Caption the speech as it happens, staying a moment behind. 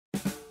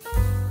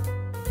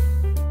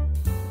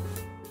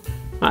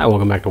Hi,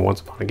 welcome back to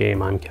Once Upon a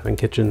Game. I'm Kevin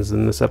Kitchens.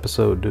 In this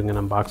episode, doing an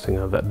unboxing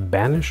of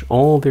Banish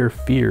All Their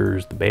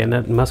Fears, the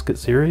Bayonet and Musket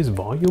series,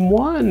 Volume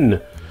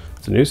 1.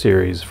 It's a new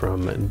series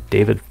from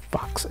David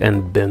Fox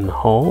and Ben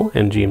Hall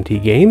and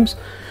GMT Games.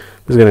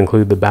 This is going to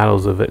include the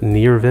battles of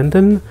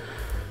Neerwinden,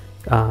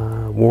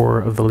 War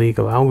of the League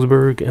of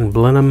Augsburg, and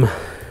Blenheim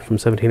from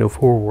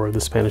 1704, War of the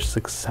Spanish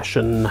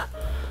Succession.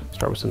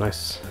 Start with some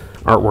nice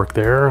artwork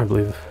there. I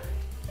believe,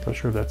 not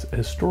sure if that's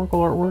historical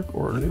artwork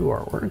or new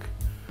artwork.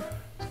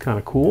 Kind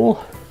of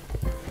cool.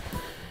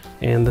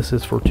 And this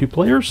is for 2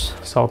 players.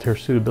 Solitaire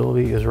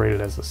suitability is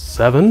rated as a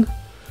 7.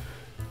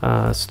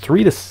 It's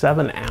 3 to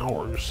 7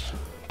 hours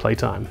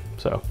playtime,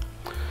 so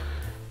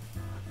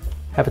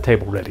have a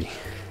table ready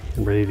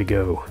and ready to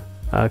go.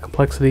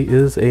 Complexity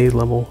is a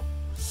level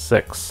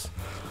 6,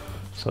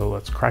 so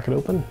let's crack it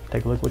open,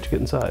 take a look what you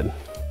get inside.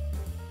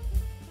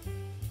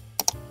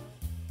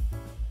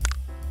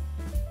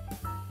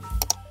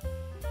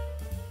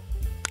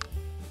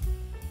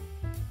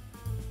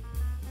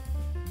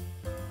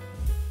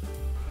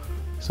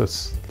 So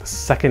it's the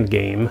second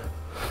game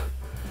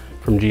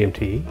from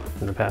GMT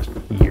in the past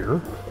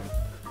year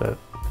that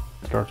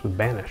starts with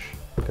Banish.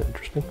 Kind of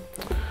interesting.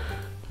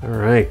 All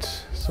right,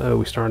 so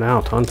we start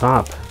out on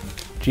top.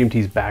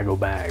 GMT's bag o'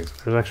 bags.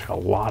 There's actually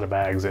a lot of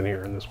bags in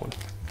here in this one.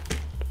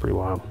 It's pretty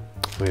wild.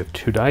 We have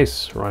 2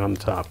 dice right on the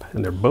top,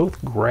 and they're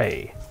both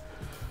gray.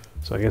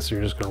 So I guess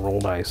you're just gonna roll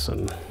dice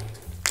and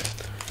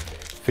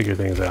figure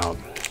things out.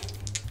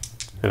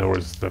 In other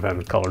words, they've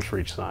had colors for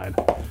each side.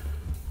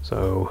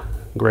 So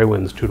gray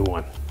wins 2 to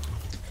 1.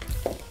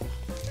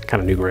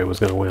 Kind of knew gray was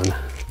going to win.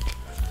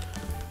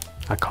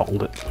 I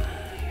called it.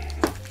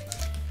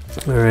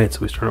 Alright, so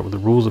we start out with the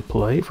rules of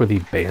play for the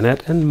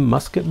Bayonet and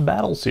Musket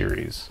Battle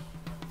Series.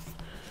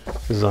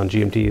 This is on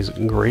GMT's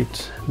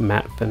great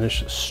matte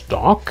finish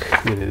stock.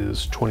 It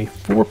is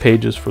 24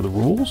 pages for the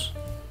rules.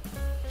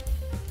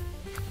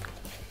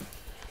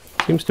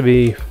 Seems to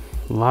be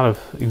a lot of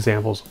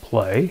examples of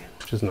play,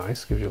 which is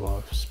nice, gives you a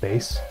lot of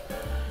space.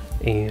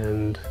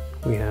 And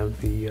we have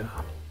the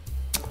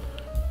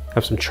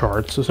have some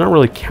charts, so it's not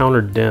really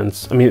counter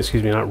dense. I mean,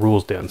 excuse me, not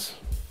rules dense,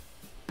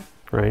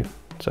 right?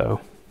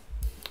 So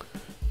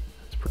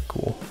it's pretty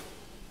cool.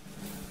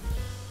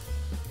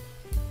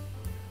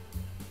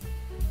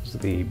 This is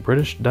the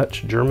British,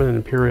 Dutch, German, and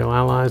Imperial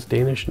allies,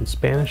 Danish and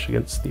Spanish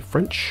against the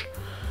French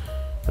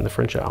and the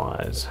French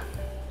allies.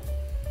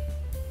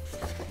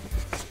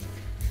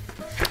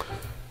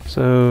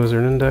 So is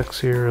there an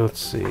index here? Let's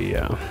see.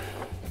 Yeah.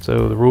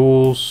 So the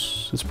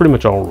rules, it's pretty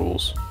much all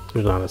rules.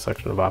 There's not a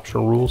section of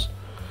optional rules.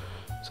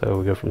 So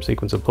we go from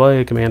sequence of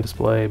play, command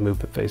display,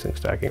 movement, facing,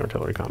 stacking,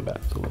 artillery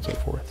combat, so on and so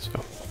forth. So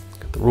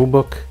got the rule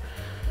book.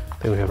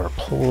 Then we have our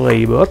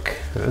playbook.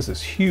 And this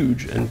is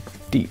huge and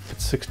deep.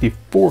 It's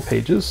 64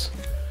 pages.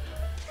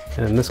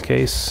 And in this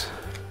case,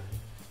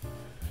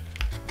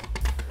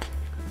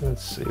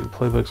 let's see, the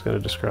playbook's going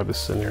to describe the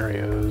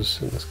scenarios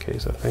in this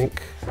case, I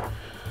think.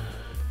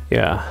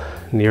 Yeah,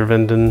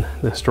 Neerwinden,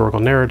 the historical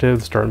narrative,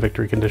 the start and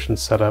victory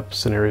conditions, setup,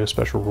 scenario,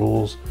 special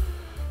rules,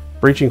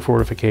 breaching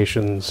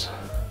fortifications,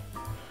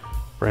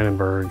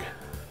 Brandenburg.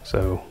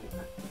 So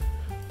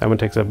that one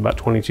takes up about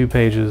 22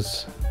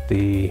 pages.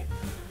 The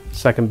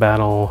second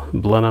battle,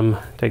 Blenheim,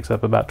 takes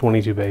up about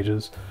 22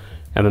 pages.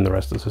 And then the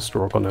rest is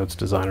historical notes,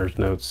 designer's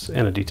notes,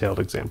 and a detailed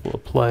example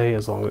of play,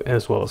 as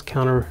well as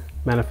counter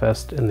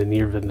manifest and the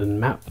Neerwinden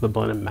map, the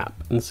Blenheim map,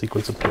 and the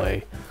sequence of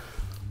play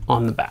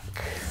on the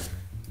back.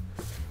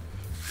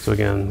 So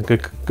again,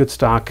 good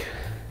stock,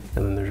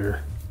 and then there's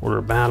your order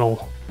of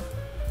battle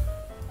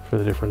for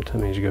the different. I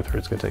mean, as you go through,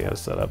 it's going to tell you how to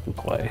set up and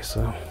play.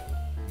 So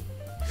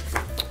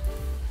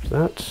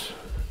that,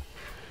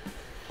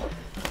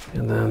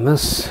 and then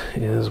this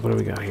is, what do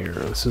we got here?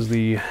 This is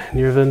the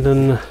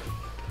Neerwinden.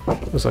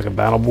 Looks like a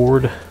battle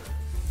board.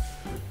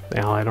 The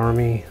Allied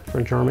Army,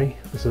 French Army.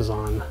 This is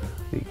on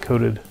the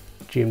coded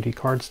GMT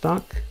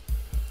cardstock.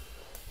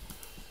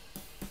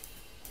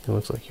 It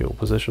looks like you'll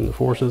position the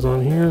forces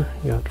on here.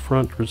 You got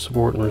front,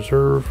 support, and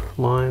reserve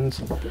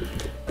lines.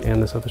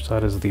 And this other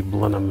side is the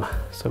Blenheim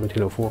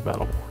 1704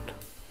 battle board.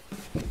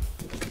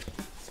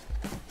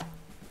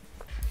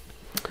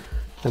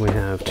 Then we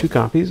have 2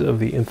 copies of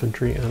the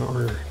infantry and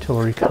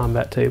artillery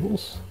combat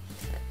tables.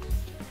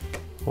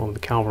 One of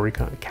the cavalry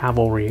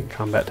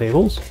combat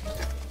tables.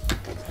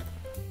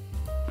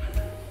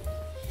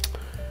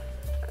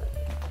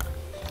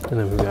 And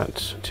then we've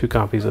got 2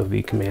 copies of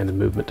the command and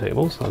movement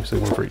tables, obviously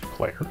one for each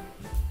player.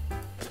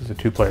 This is a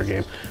 2-player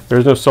game.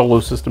 There's no solo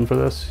system for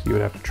this. You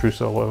would have to true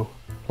solo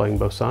playing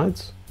both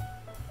sides,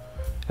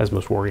 as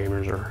most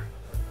wargamers are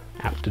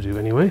apt to do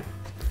anyway.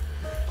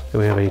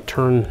 Then we have a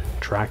turn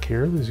track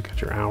here. You've got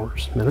your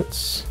hours,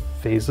 minutes,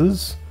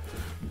 phases.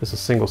 This is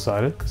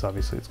single-sided, because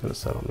obviously it's going to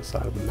set on the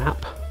side of the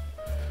map.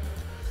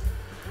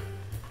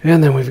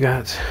 And then we've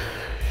got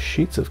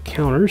sheets of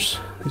counters.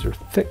 These are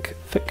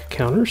thick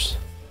counters.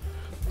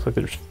 Looks like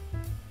there's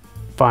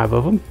 5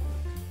 of them.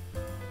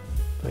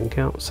 I can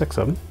count 6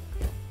 of them.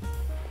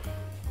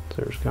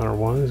 So there's counter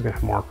 1. He's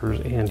got markers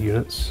and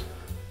units.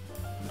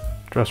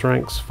 Dress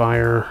ranks,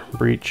 fire,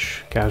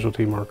 breach,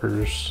 casualty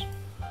markers.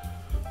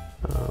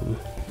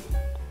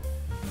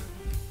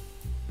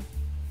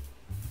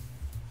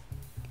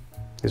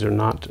 These are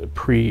not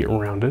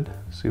pre-rounded,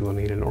 so you will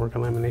need an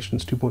Oregon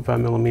Laminations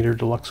 2.5mm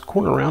deluxe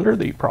corner rounder,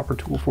 the proper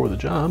tool for the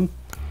job.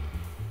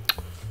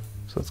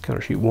 So that's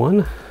counter sheet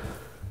 1,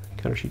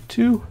 counter sheet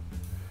 2.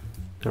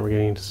 Now we're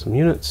getting into some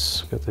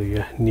units. We've got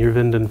the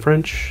Niervinden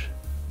French,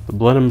 the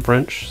Blenheim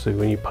French, so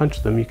when you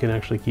punch them you can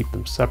actually keep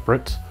them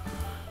separate.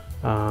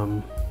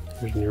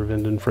 Here's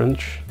Niervinden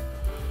French,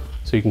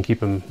 so you can keep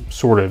them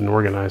sorted and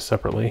organized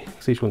separately,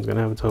 because each one's going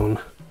to have its own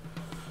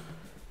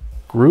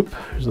group.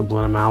 Here's the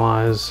Blenheim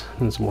Allies,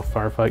 and some more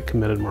firefight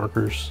committed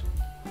markers.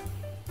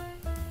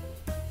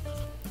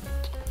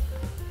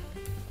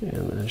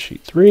 And then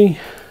sheet 3.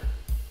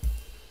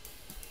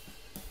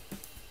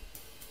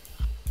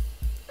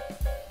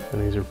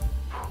 And these are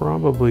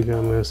probably, I'm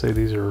going to say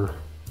these are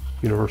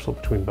universal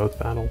between both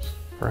battles,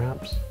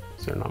 perhaps,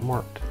 because they're not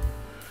marked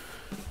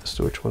as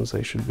to which ones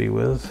they should be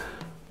with.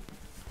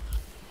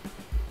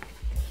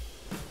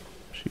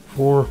 Sheet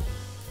 4.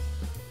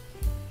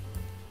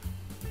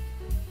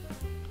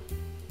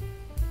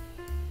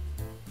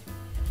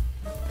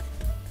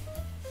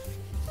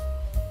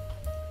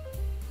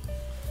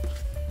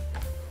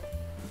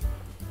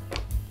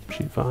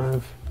 Sheet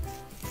 5.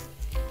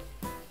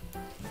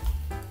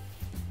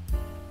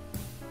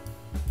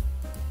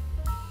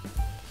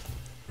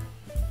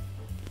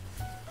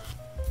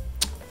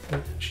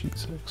 And sheet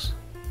 6.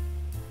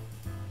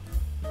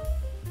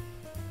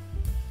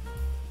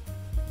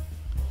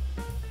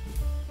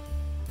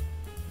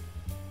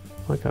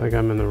 I like how I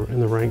got them in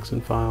the ranks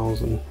and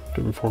files and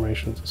different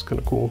formations. It's kind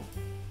of cool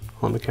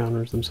on the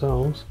counters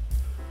themselves.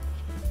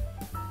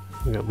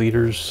 We got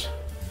leaders,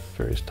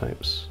 various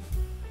types.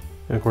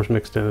 And of course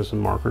mixed in is some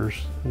markers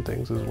and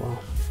things as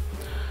well.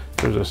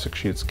 There's our 6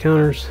 sheets of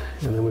counters,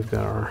 and then we've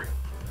got our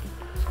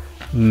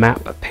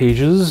map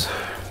pages.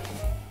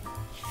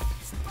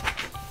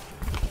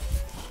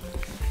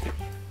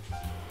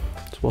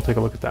 So we'll take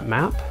a look at that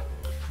map.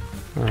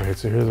 All right,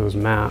 so here are those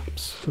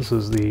maps. This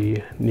is the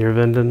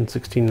Niervinden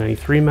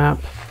 1693 map.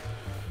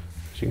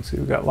 As you can see,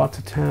 we've got lots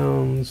of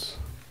towns,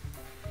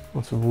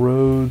 lots of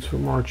roads for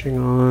marching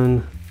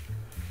on.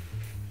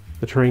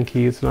 The terrain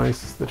key, it's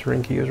nice. The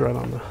terrain key is right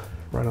on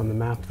the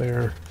map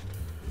there.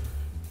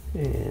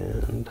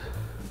 And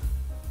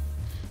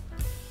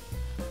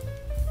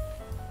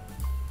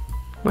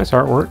nice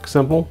artwork,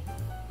 simple,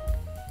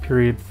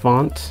 period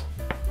font.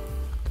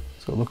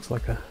 So it looks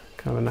like a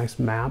kind of a nice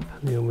map.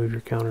 You'll move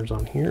your counters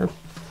on here.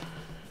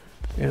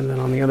 And then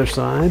on the other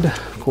side,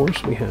 of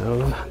course, we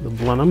have the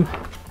Blenheim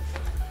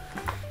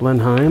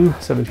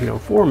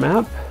 1704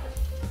 map.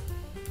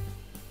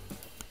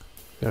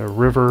 Got a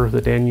river,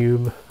 the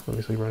Danube,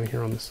 obviously running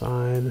here on the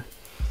side.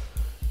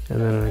 And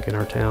then again,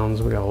 our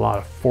towns, we got a lot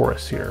of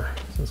forests here.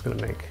 So it's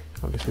gonna make,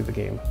 obviously, the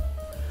game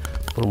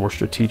a little more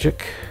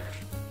strategic.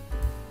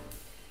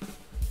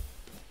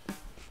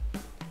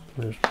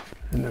 And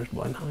there's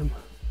Blenheim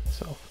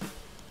itself.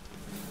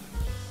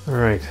 All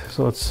right,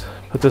 so let's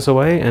put this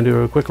away and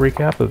do a quick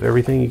recap of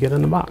everything you get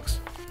in the box.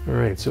 All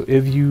right, so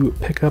if you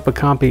pick up a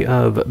copy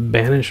of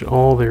Banish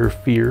All Their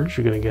Fears,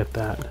 you're gonna get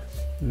that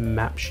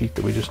map sheet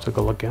that we just took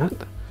a look at.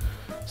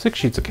 6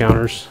 sheets of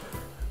counters,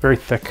 very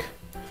thick,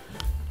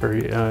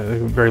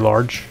 very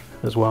large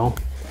as well.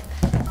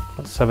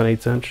 About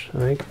 7/8 inch, I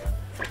think,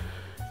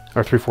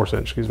 or 3/4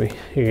 inch, excuse me.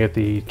 You get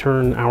the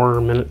turn, hour,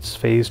 minutes,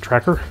 phase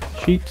tracker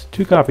sheet,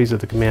 2 copies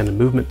of the command and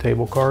movement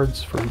table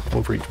cards,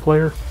 one for each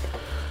player.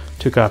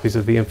 2 copies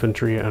of the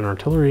infantry and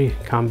artillery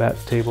combat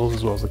tables,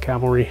 as well as the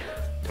cavalry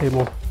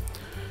table.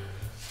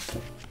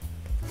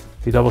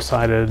 The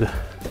double-sided,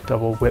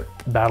 double-width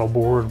battle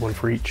board, one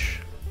for each,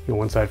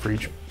 one side for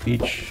each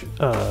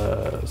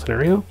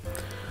scenario.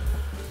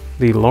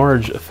 The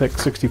large, thick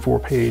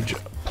 64-page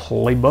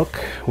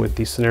playbook with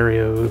the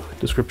scenario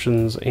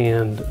descriptions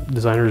and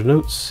designer's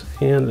notes,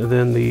 and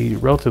then the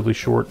relatively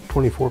short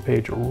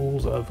 24-page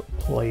rules of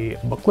play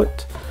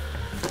booklet.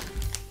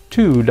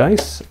 2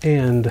 dice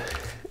and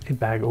a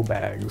bag o'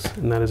 bags,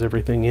 and that is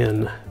everything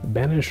in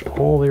Banish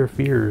All Their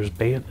Fears,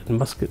 Bayonet and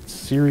Musket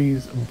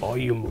Series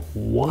Volume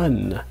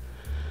 1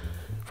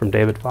 from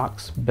David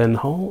Fox, Ben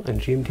Hull, and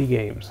GMT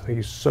Games. Thank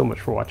you so much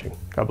for watching.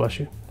 God bless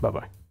you.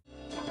 Bye-bye.